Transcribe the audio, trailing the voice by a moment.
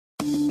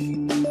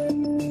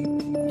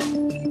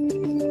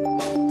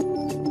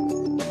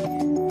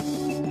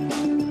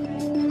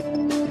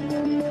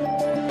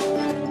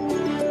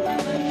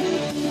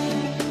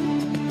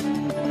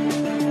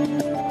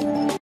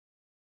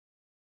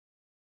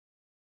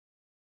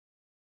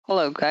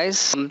Hello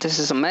guys, this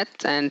is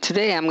Amit, and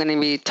today I'm going to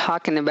be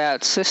talking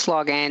about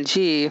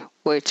syslog-ng,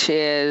 which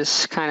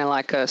is kind of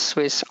like a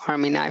Swiss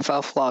Army knife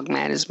of log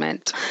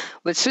management.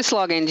 With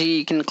syslog-ng,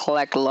 you can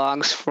collect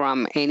logs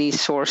from any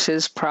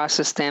sources,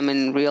 process them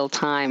in real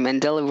time,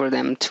 and deliver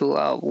them to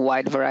a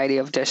wide variety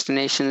of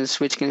destinations,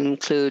 which can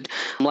include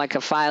like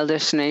a file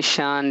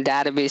destination,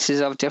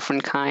 databases of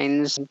different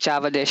kinds,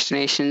 Java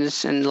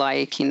destinations, and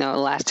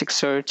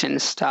Elasticsearch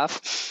and stuff.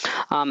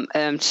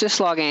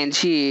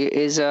 Syslog-ng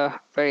is a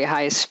very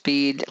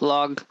high-speed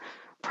log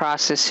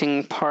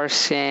processing,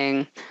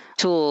 parsing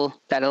tool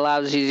that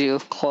allows you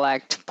to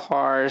collect,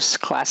 parse,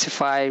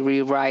 classify,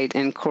 rewrite,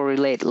 and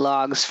correlate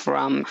logs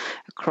from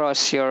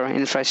across your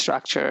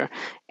infrastructure.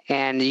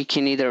 And you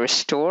can either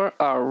restore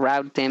or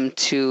route them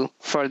to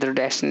further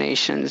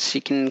destinations.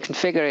 You can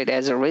configure it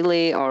as a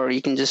relay, or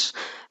you can just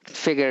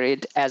configure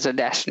it as a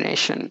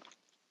destination.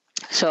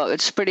 So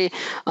it's pretty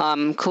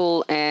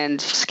cool and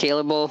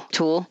scalable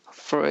tool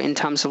in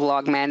terms of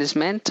log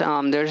management.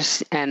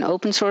 There's an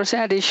open source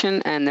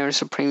edition and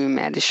there's a premium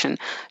edition.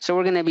 So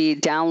we're going to be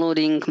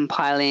downloading,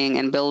 compiling,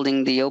 and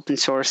building the open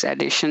source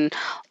edition.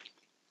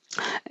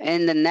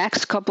 In the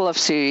next couple of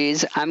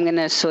series, I'm going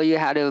to show you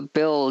how to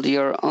build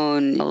your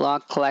own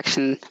log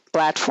collection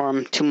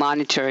platform to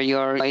monitor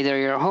either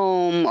your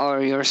home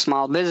or your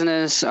small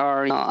business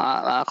or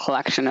a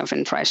collection of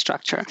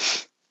infrastructure.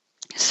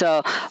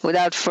 So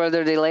without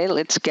further delay,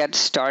 let's get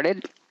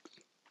started.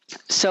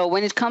 So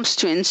when it comes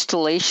to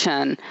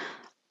installation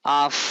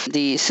of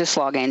the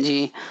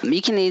syslog-ng,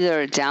 you can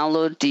either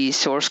download the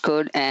source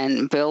code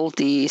and build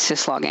the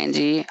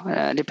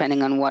syslog-ng,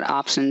 depending on what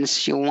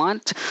options you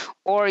want,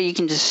 or you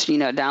can just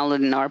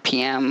download an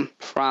RPM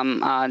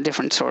from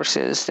different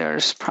sources.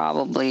 There's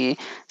probably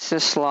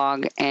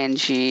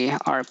syslog-ng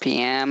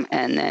RPM,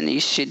 and then you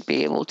should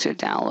be able to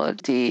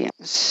download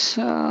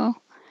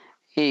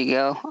Here you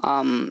go.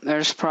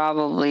 There's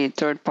probably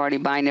third-party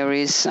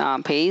binaries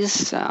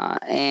pays,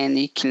 and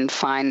you can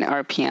find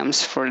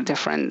RPMs for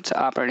different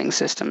operating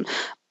systems.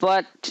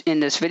 But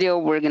in this video,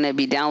 we're going to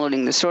be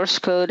downloading the source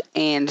code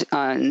and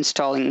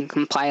installing,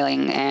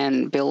 compiling,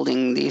 and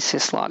building the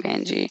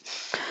syslog-ng.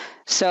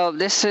 So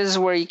this is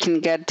where you can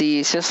get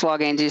the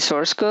syslog-ng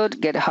source code,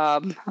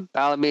 GitHub,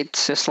 Balabit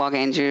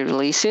syslog-ng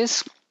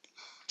releases.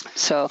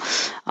 So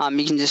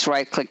you can just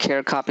right-click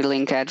here, copy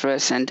link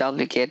address, and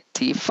duplicate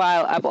the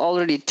file. I've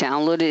already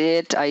downloaded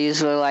it. I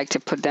usually like to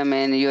put them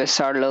in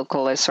USR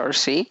local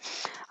src.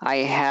 I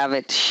have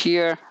it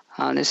here.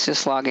 This is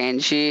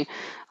syslog-ng.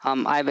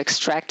 I've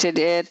extracted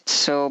it,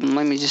 so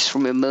let me just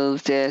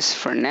remove this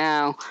for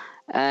now.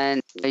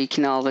 And you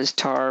can always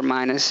tar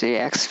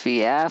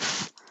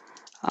 -exvf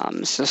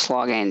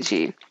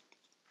syslog-ng.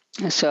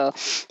 So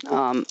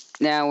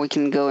now we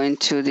can go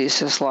into the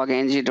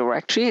syslog-ng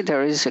directory.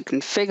 There is a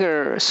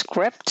configure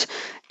script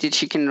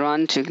that you can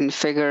run to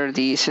configure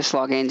the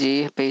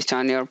syslog-ng based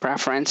on your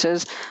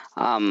preferences.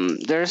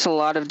 There's a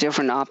lot of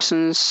different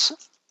options.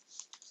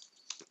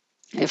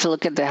 If you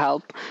look at the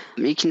help,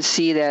 you can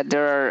see that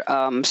there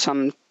are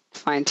some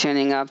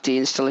fine-tuning of the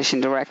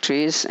installation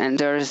directories, and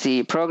there's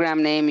the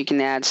program name. You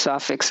can add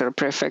suffix or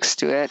prefix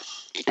to it.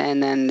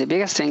 And then the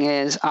biggest thing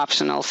is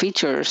optional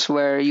features,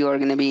 where you are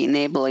going to be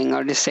enabling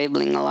or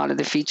disabling a lot of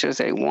the features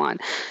that you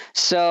want.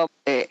 So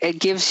it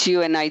gives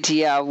you an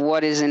idea of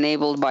what is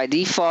enabled by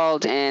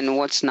default and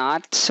what's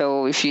not.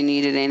 So if you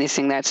needed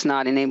anything that's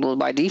not enabled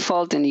by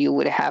default, then you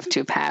would have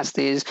to pass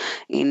these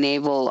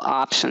enable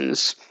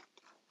options.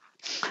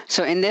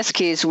 So in this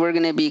case, we're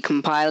going to be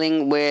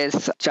compiling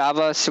with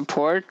Java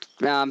support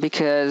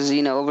because,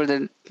 over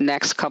the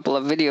next couple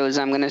of videos,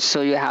 I'm going to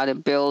show you how to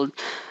build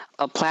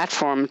a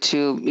platform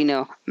to,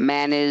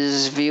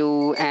 manage,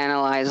 view,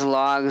 analyze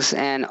logs,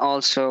 and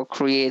also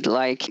create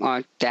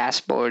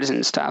dashboards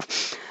and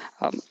stuff.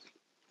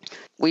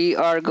 We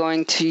are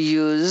going to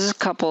use a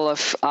couple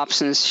of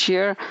options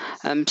here.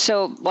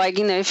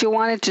 If you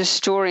wanted to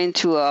store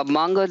into a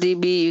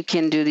MongoDB, you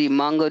can do the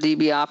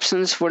MongoDB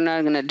options. We're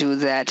not going to do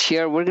that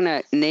here. We're going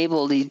to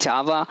enable the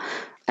Java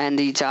and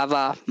the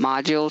Java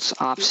modules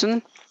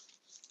option.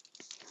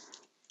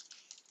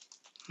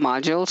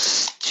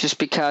 Modules, just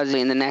because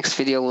in the next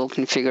video we'll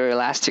configure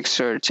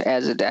Elasticsearch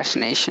as a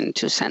destination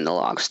to send the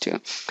logs to.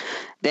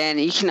 Then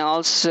you can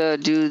also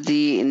do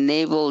the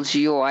enable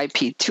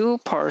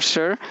GeoIP2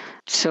 parser.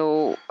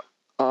 So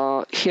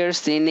here's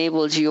the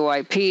enable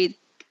GeoIP2.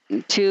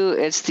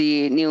 It's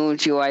the new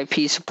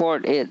GeoIP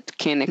support. It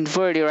can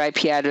convert your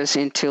IP address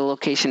into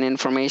location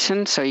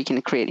information, so you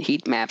can create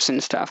heat maps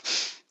and stuff.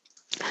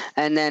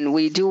 And then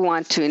we do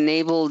want to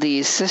enable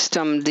the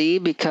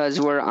systemd because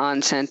we're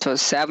on CentOS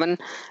 7.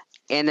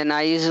 And then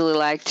I usually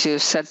like to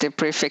set the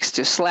prefix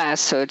to /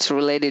 so it's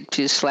related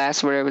to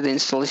 / wherever the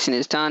installation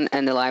is done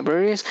and the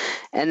libraries.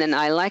 And then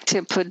I like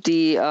to put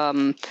the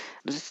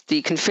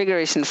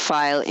configuration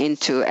file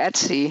into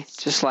etc,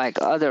 just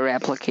like other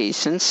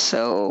applications.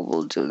 So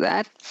we'll do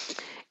that.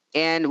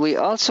 And we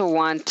also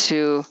want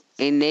to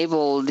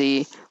enable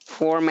the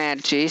format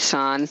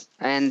JSON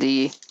and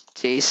the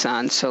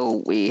JSON,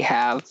 so we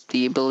have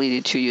the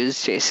ability to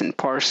use JSON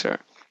parser.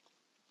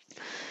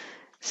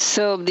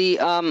 So the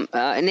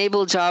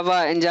enable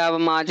Java and Java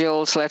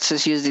modules lets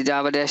us use the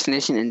Java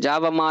destination and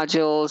Java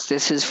modules.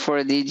 This is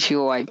for the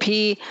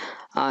GUIP.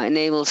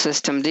 Enable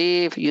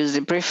systemd, use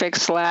the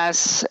prefix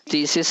slash,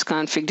 the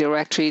sysconfig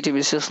directory to be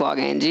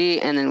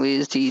syslog-ng, and then we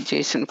use the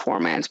JSON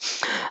format.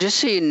 Just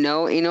so you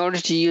know, in order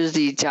to use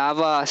the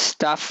Java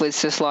stuff with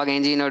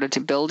syslog-ng, in order to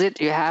build it,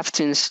 you have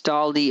to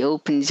install the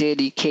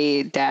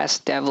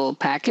openjdk-devil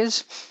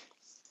package.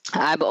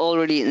 I've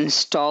already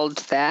installed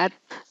that,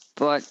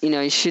 but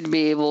you should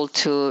be able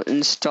to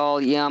install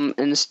yum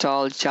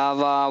install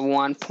java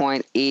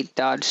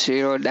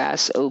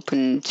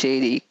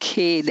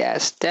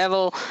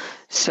 1.8.0-openjdk-devil.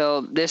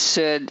 So this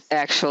should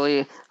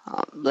actually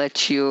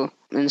let you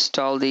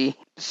install the,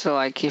 so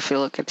like if you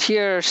look at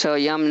here, so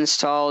yum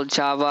install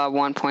java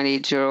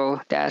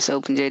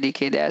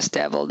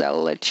 1.80-openjdk-devil, that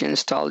will let you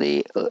install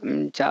the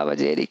java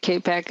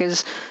jdk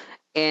package.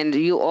 And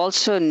you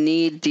also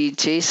need the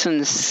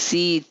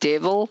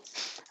JSON-C-devil,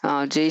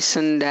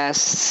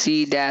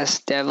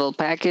 JSON-C-devil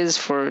package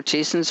for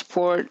JSON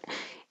support.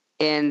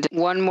 And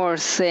one more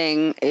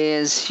thing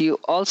is you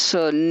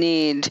also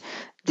need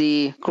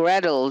the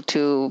Gradle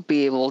to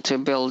be able to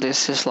build this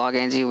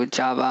syslog-ng with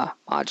Java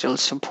module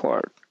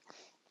support.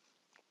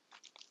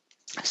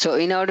 So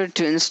in order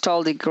to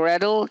install the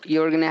Gradle,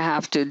 you're going to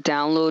have to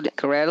download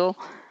Gradle.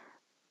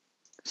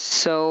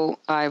 So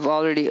I've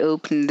already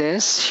opened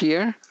this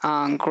here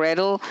on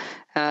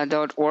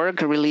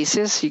Gradle.org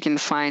releases. You can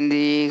find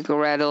the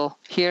Gradle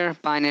here,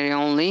 binary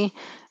only.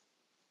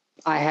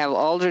 I have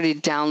already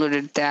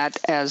downloaded that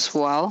as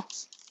well.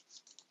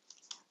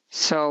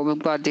 So we've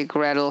got the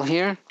Gradle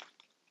here.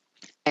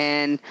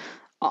 And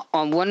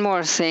one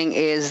more thing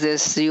is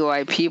this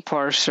UIP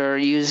parser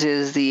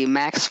uses the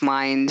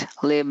maxmind,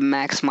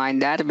 libmaxmind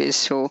database.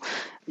 So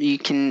you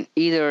can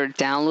either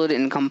download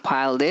and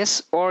compile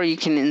this, or you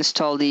can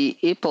install the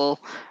EPL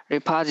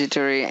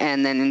repository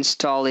and then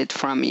install it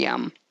from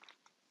yum.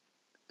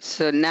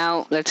 So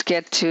now let's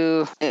get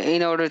to,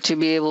 in order to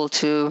be able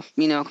to,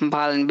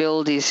 compile and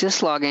build the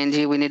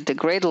syslog-ng, we need the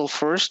Gradle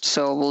first.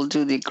 So we'll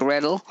do the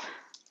Gradle,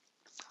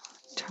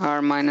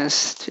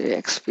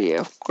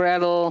 tar-jxpf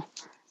Gradle.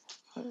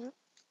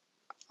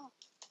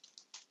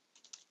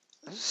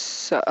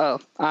 So,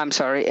 I'm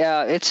sorry,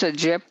 it's a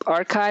zip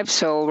archive,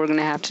 so we're going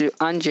to have to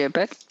unzip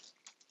it.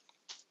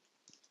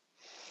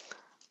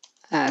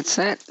 That's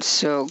it.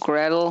 So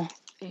Gradle,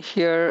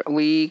 here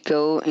we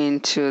go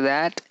into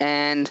that.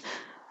 And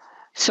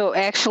so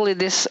actually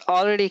this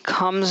already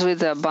comes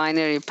with a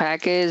binary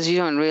package. You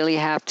don't really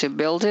have to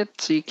build it.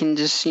 So you can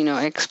just,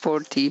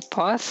 export the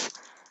path.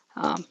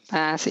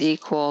 Path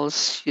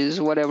equals,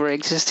 use whatever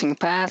existing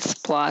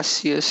path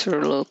plus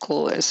user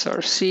local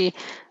src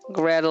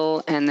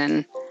Gradle, and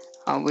then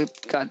we've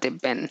got the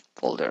bin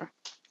folder.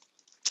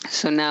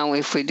 So now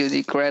if we do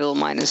the Gradle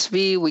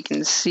 -v, we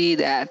can see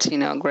that,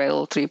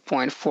 Gradle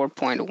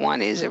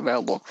 3.4.1 is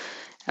available.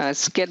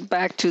 Let's get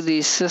back to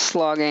the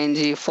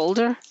syslog-ng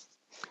folder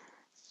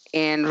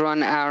and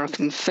run our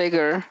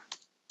configure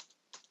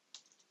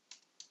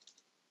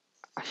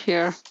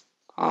here.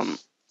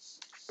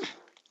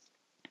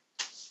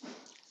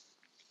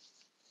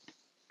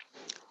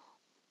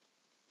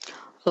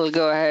 We'll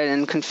go ahead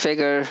and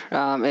configure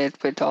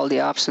it with all the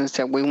options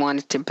that we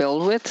wanted to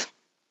build with.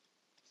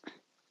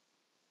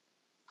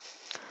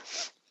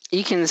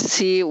 You can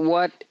see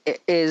what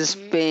is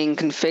being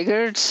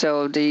configured.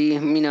 So the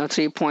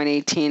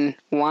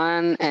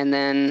 3.18.1, and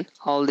then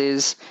all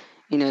these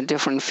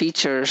different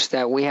features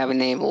that we have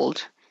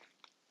enabled.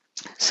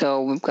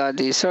 So we've got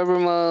the server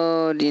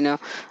mode.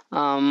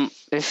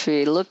 If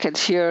we look at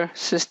here,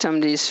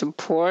 systemd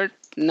support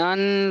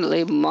none,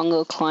 label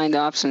Mongo client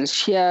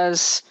options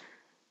yes.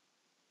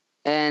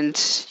 And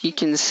you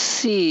can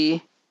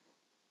see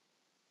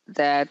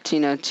that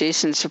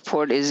JSON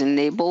support is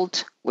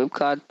enabled. We've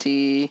got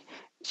the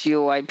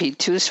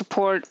GUIP2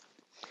 support,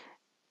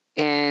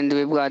 and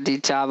we've got the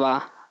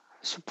Java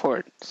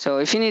support. So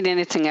if you need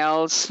anything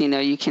else,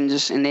 you can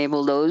just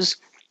enable those.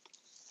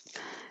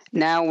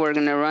 Now we're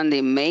going to run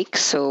the make.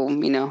 So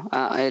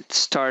it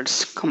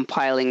starts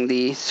compiling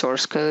the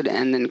source code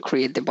and then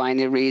create the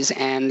binaries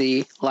and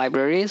the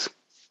libraries.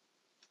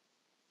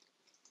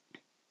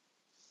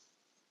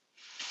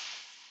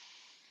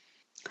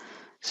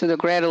 So the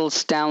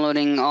Gradle's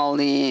downloading all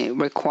the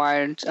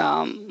required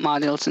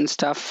modules and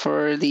stuff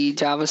for the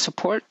Java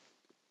support.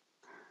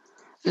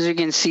 As you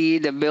can see,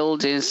 the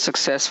build is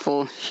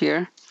successful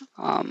here.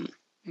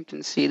 You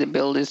can see the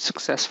build is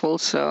successful.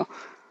 So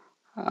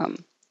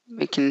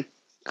we can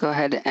go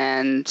ahead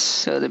and,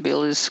 so the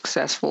build is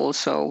successful.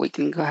 So we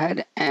can go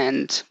ahead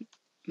and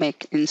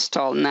make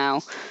install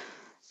now.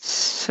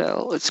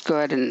 So let's go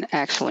ahead and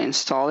actually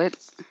install it.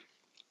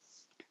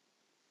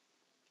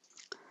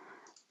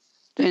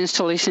 The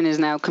installation is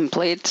now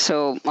complete.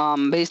 So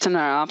based on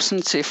our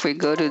options, if we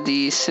go to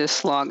the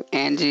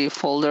syslog-ng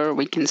folder,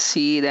 we can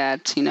see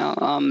that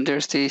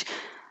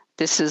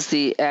this is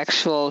the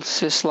actual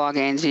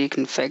syslog-ng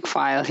config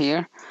file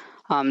here.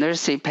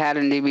 There's the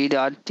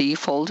pattern.db.d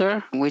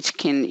folder, which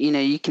can,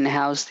 you can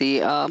house the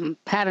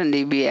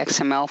pattern.db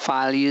XML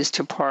file used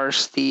to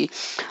parse the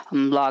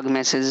log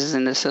messages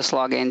in the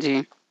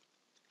syslog-ng.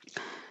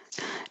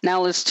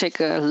 Now let's take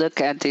a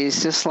look at the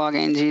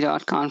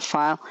syslog-ng.conf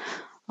file.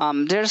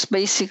 There's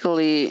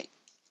basically,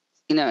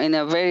 in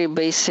a very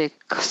basic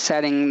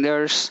setting,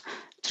 there's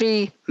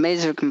three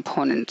major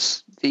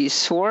components: the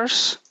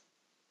source,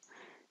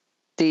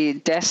 the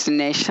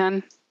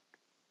destination,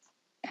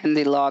 and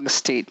the log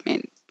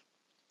statement.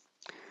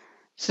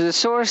 So the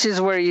source is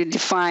where you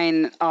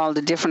define all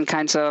the different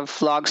kinds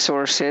of log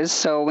sources.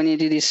 So when you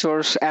do the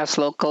source as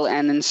local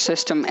and then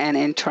system and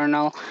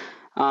internal,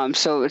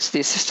 so it's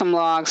the system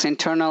logs,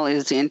 internal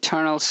is the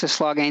internal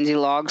syslog-ng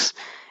logs,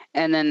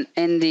 and then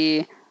in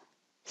the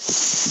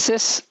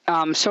source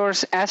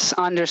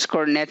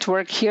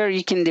s_network, here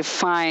you can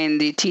define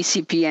the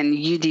TCP and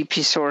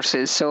UDP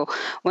sources. So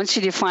once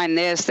you define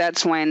this,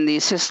 that's when the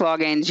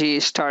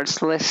syslog-ng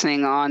starts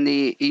listening on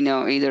the,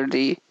 either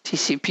the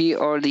TCP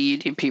or the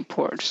UDP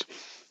ports.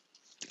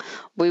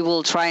 We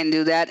will try and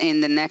do that in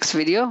the next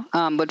video,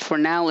 but for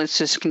now, let's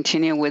just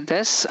continue with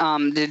this.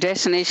 The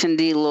destination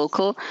D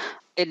local,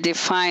 it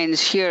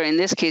defines here, in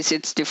this case,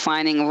 it's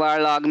defining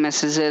var log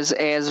messages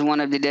as one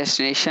of the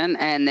destination,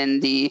 and then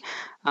the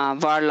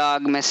var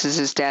log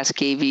messages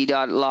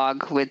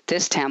 -kv.log with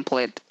this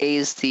template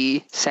is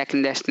the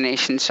second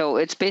destination. So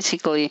it's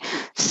basically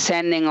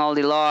sending all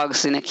the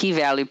logs in a key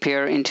value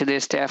pair into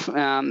this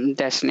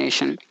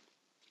destination.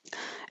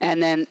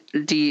 And then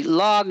the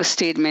log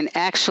statement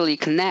actually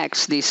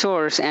connects the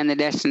source and the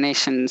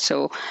destination.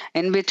 So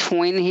in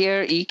between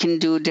here, you can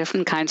do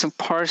different kinds of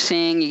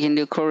parsing. You can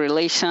do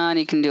correlation.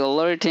 You can do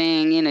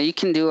alerting. You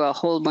can do a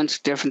whole bunch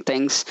of different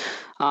things.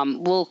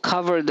 We'll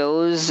cover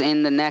those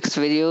in the next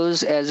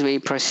videos as we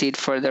proceed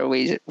further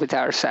with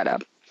our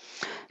setup.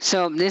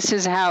 So this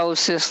is how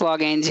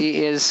syslog-ng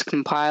is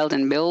compiled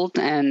and built,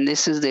 and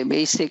this is the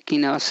basic,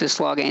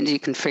 syslog-ng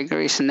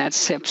configuration that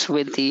ships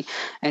with the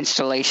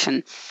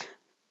installation.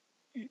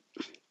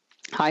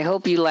 I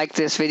hope you liked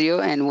this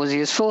video and was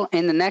useful.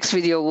 In the next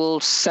video, we'll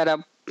set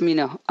up,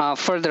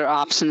 further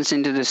options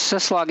into the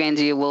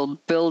syslog-ng. We'll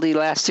build the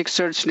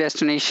Elasticsearch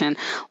destination.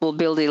 We'll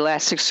build the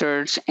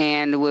Elasticsearch,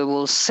 and we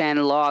will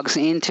send logs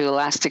into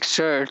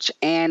Elasticsearch,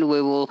 and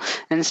we will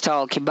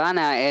install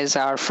Kibana as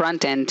our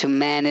front end to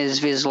manage,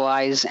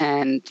 visualize,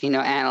 and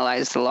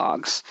analyze the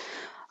logs.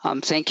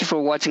 Thank you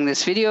for watching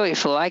this video.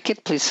 If you like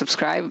it, please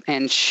subscribe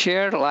and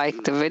share,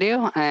 like the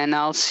video, and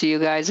I'll see you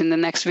guys in the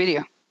next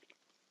video.